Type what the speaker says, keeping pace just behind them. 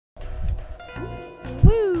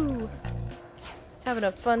Having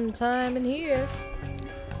a fun time in here.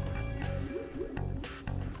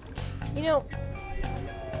 You know,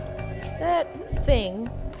 that thing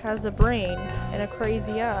has a brain and a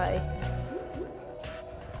crazy eye.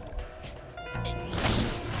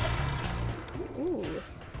 Ooh.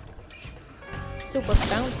 Super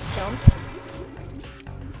bounce jump.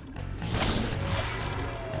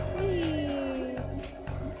 Whee.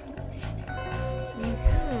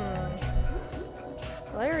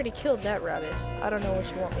 Well, I already killed that rabbit. I don't know what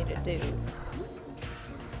you want me to do.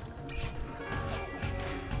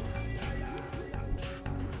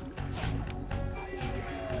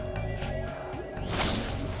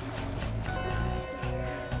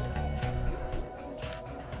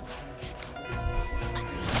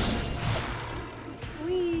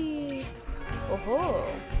 Oh,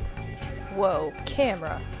 whoa,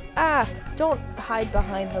 camera. Ah, don't hide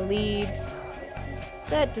behind the leaves.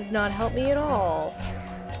 That does not help me at all.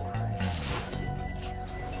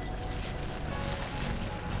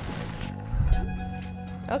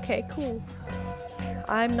 Okay, cool.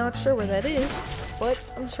 I'm not sure where that is, but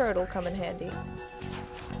I'm sure it'll come in handy.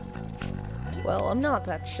 Well, I'm not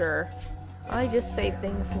that sure. I just say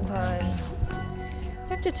things sometimes.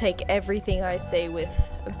 I have to take everything I say with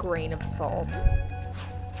a grain of salt.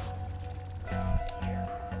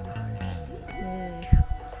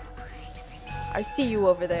 I see you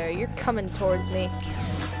over there. You're coming towards me.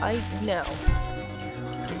 I know.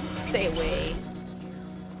 Stay away.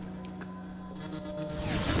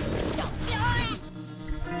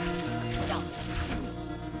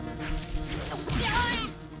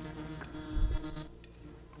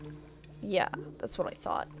 Yeah, that's what I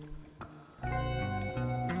thought.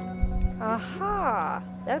 Aha!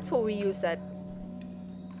 That's what we use that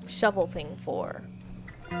shovel thing for.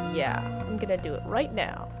 Yeah, I'm gonna do it right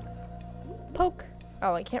now. Poke!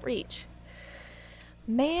 Oh, I can't reach.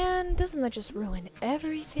 Man, doesn't that just ruin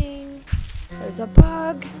everything? There's a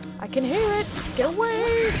bug! I can hear it! Get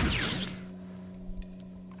away!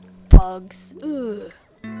 Bugs. Ugh.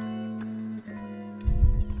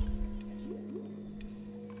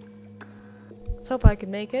 Let's hope I can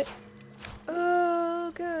make it.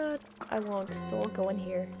 Oh god. I won't, so we'll go in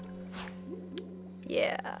here.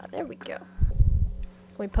 Yeah, there we go.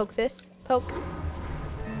 Can we poke this? Poke.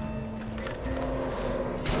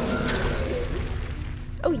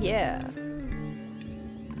 Oh yeah.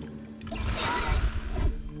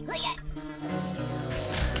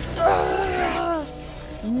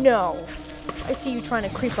 No. I see you trying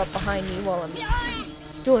to creep up behind me while I'm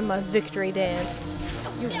doing my victory dance.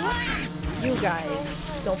 You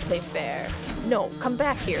guys don't play fair. No, come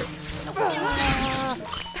back here.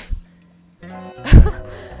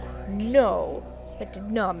 No, that did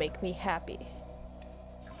not make me happy.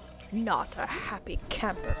 Not a happy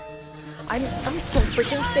camper. I'm so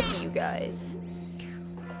freaking sick of you guys.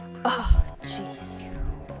 Oh, jeez.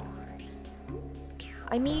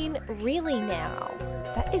 I mean, really now.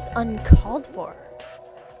 That is uncalled for.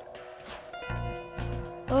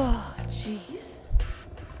 Oh, jeez.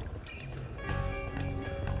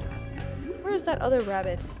 Where's that other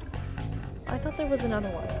rabbit? I thought there was another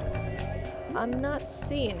one. I'm not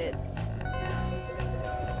seeing it.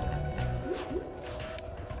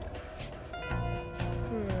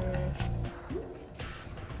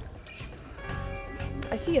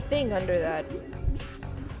 I see a thing under that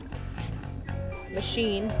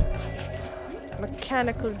machine.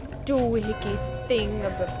 Mechanical doohickey thing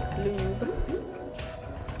of a bloob.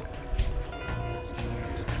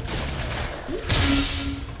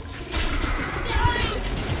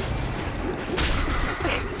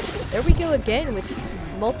 There we go again with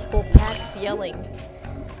multiple packs yelling.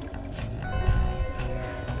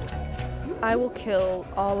 I will kill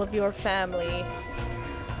all of your family,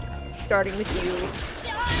 starting with you.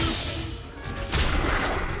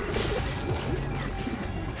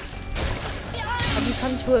 Have you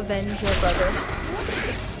come to avenge your brother?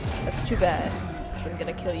 That's too bad, because I'm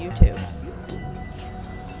gonna kill you too.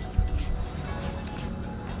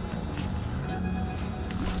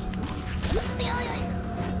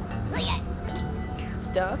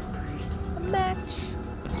 Stuff. A match.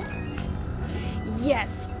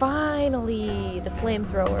 Yes, finally! The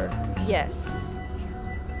flamethrower. Yes.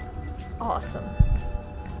 Awesome.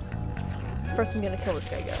 First I'm gonna kill this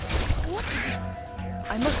guy,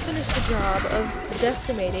 I must finish the job of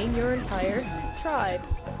decimating your entire tribe.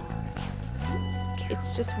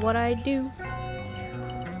 It's just what I do.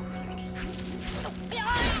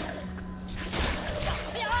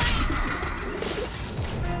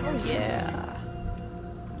 Oh yeah.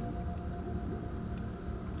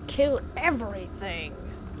 Kill everything.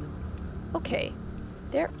 Okay.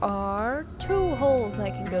 There are 2 holes I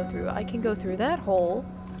can go through. I can go through that hole.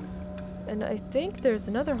 And I think there's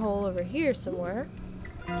another hole over here somewhere.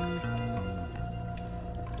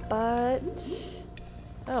 But...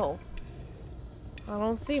 oh. I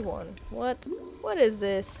don't see one. What? What is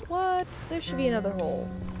this? What? There should be another hole.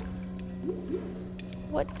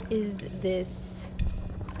 What is this?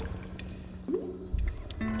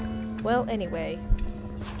 Well, anyway.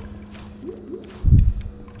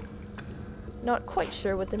 Not quite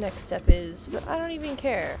sure what the next step is, but I don't even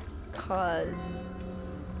care. 'Cause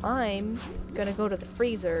I'm gonna go to the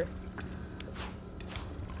freezer.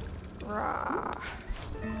 Rah.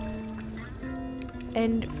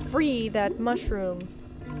 And free that mushroom.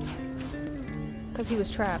 'Cause he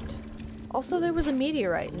was trapped. Also, there was a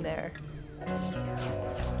meteorite in there.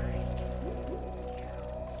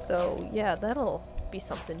 So, yeah, that'll be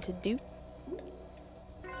something to do.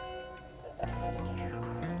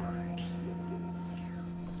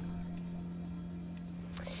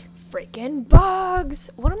 Freaking bugs!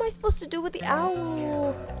 What am I supposed to do with the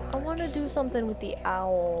owl? I want to do something with the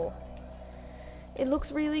owl. It looks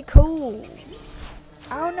really cool.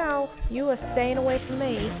 Oh no, you are staying away from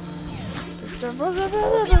me.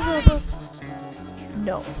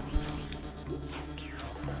 No.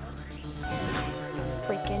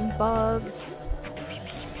 Freaking bugs.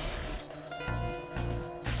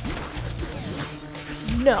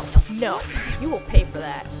 No, no. You will pay for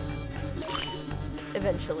that.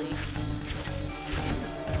 Eventually.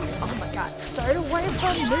 Oh my god, start away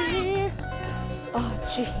from me! Oh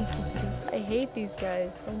jeez, I hate these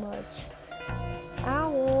guys so much.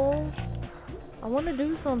 Owl! I want to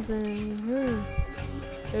do something.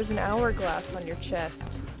 There's an hourglass on your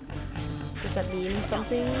chest. Does that mean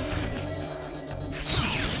something?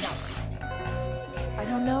 I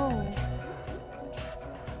don't know.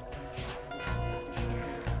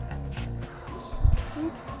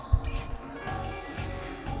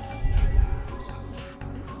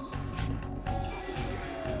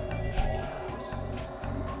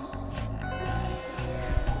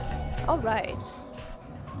 Alright.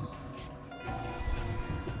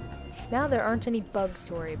 Now there aren't any bugs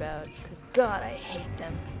to worry about, because God, I hate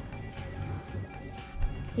them.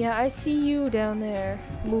 Yeah, I see you down there,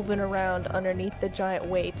 moving around underneath the giant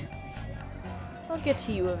weight. I'll get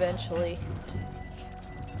to you eventually.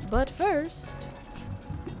 But first...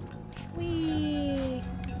 whee!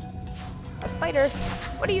 A spider!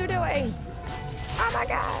 What are you doing? Oh my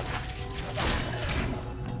god!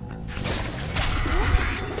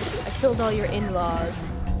 I killed all your in-laws.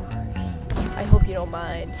 I hope you don't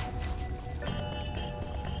mind.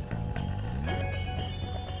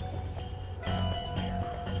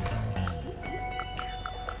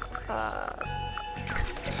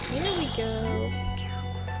 Here we go.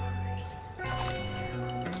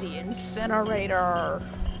 The incinerator.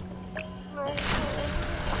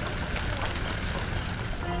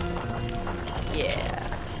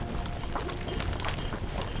 Yeah.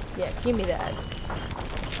 Yeah, give me that.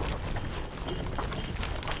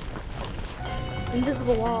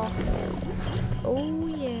 Invisible wall. Oh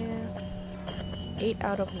yeah. 8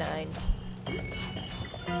 out of 9.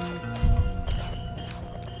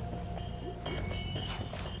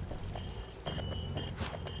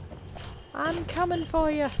 I'm coming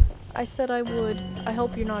for you. I said I would. I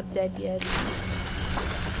hope you're not dead yet.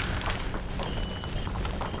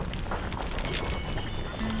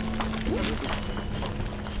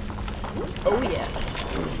 Oh yeah.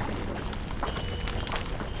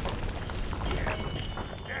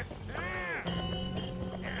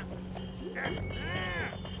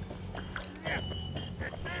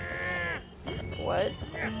 What?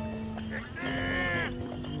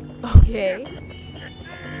 Okay.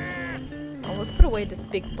 Oh, let's put away this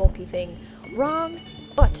big bulky thing. Wrong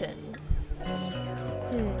button.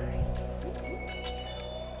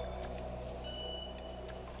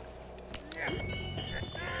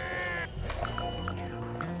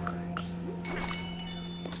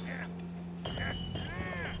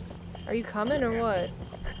 Are you coming or what?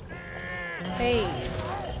 Hey.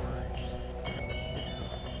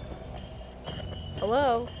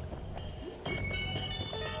 Hello?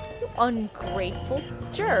 You ungrateful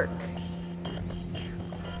jerk.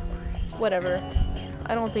 Whatever.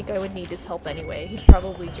 I don't think I would need his help anyway. He'd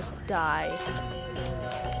probably just die.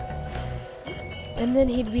 And then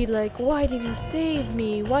he'd be like, why did you save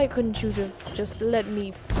me? Why couldn't you have just let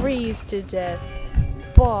me freeze to death?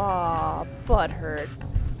 Bah, butthurt.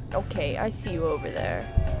 Okay, I see you over there.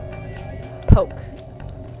 Poke.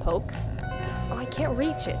 Poke? Oh, I can't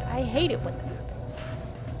reach it. I hate it when that happens.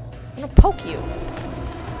 I'm gonna poke you.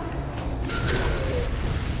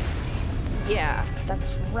 Yeah,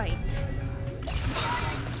 that's right.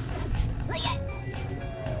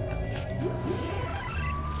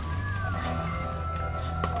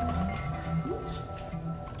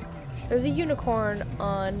 There's a unicorn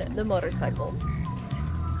on the motorcycle.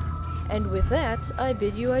 And with that, I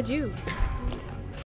bid you adieu.